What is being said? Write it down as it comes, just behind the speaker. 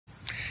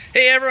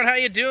Hey everyone, how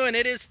you doing?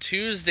 It is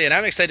Tuesday and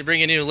I'm excited to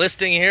bring you a new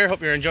listing here.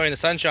 Hope you're enjoying the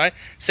sunshine.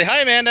 Say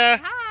hi, Amanda.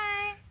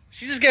 Hi.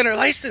 She's just getting her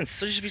license,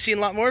 so you should be seeing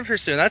a lot more of her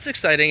soon. That's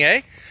exciting,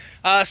 eh?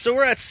 So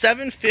we're at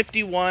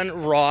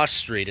 751 Ross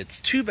Street.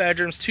 It's 2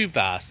 bedrooms, 2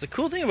 baths. The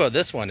cool thing about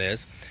this one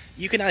is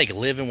you can like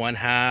live in one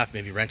half,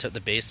 maybe rent out the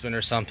basement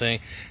or something.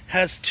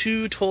 Has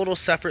 2 total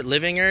separate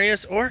living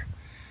areas, or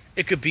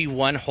it could be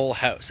one whole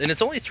house. And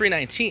it's only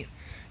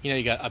 $319. You know,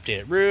 you got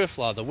updated roof,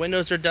 a lot of the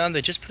windows are done.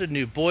 They just put a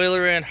new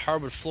boiler in,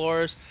 hardwood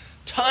floors,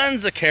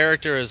 tons of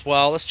character as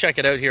well. Let's check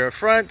it out here up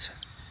front.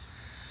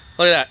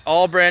 Look at that,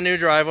 all brand new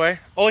driveway.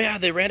 Oh yeah,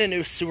 they ran a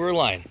new sewer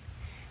line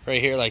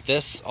right here like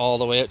this, all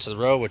the way out to the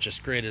road, which is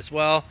great as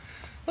well.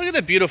 Look at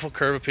the beautiful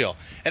curb appeal.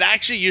 It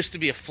actually used to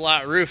be a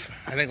flat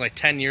roof, I think like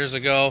 10 years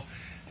ago.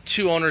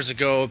 2 owners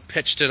ago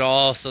pitched it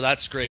all, so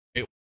that's great.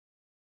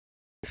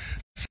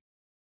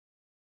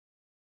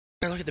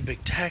 Look at the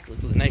big deck, look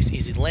at the nice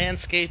easy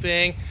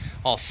landscaping,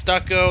 all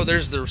stucco.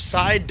 There's the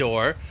side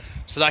door,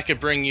 so that could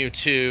bring you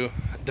to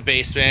the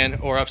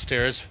basement or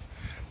upstairs,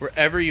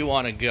 wherever you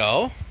want to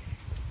go.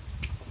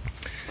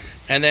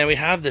 And then we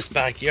have this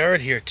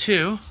backyard here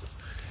too.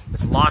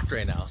 It's locked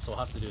right now, so we'll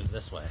have to do it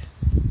this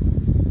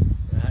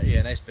way.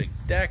 Yeah, nice big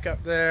deck up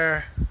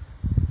there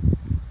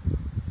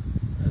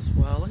as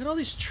well. Look at all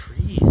these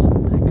trees,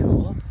 isn't that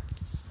cool?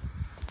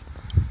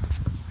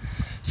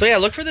 So yeah,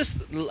 look for this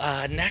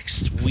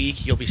next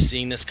week. You'll be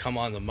seeing this come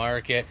on the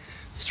market.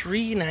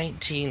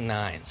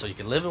 $319.9. So you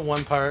can live in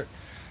one part,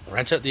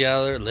 rent out the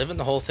other, live in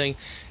the whole thing.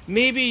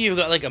 Maybe you've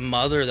got like a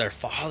mother, their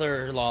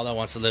father-in-law that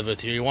wants to live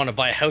with you. You want to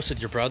buy a house with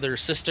your brother or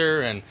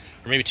sister, or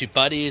maybe 2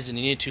 buddies, and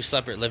you need 2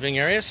 separate living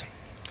areas.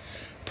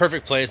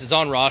 Perfect place. It's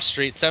on Ross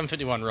Street,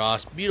 751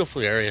 Ross.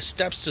 Beautiful area,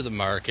 steps to the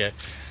market.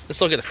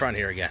 Let's look at the front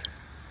here again.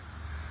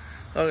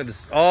 Look at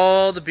this,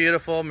 all the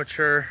beautiful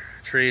mature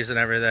trees and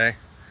everything.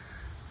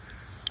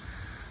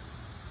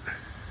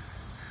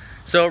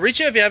 So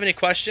reach out if you have any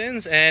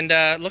questions, and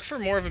look for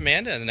more of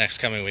Amanda in the next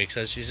coming weeks,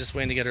 as she's just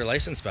waiting to get her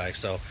license back.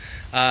 So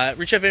reach out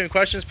if you have any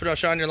questions, put a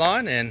shot on your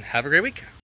lawn, and have a great week.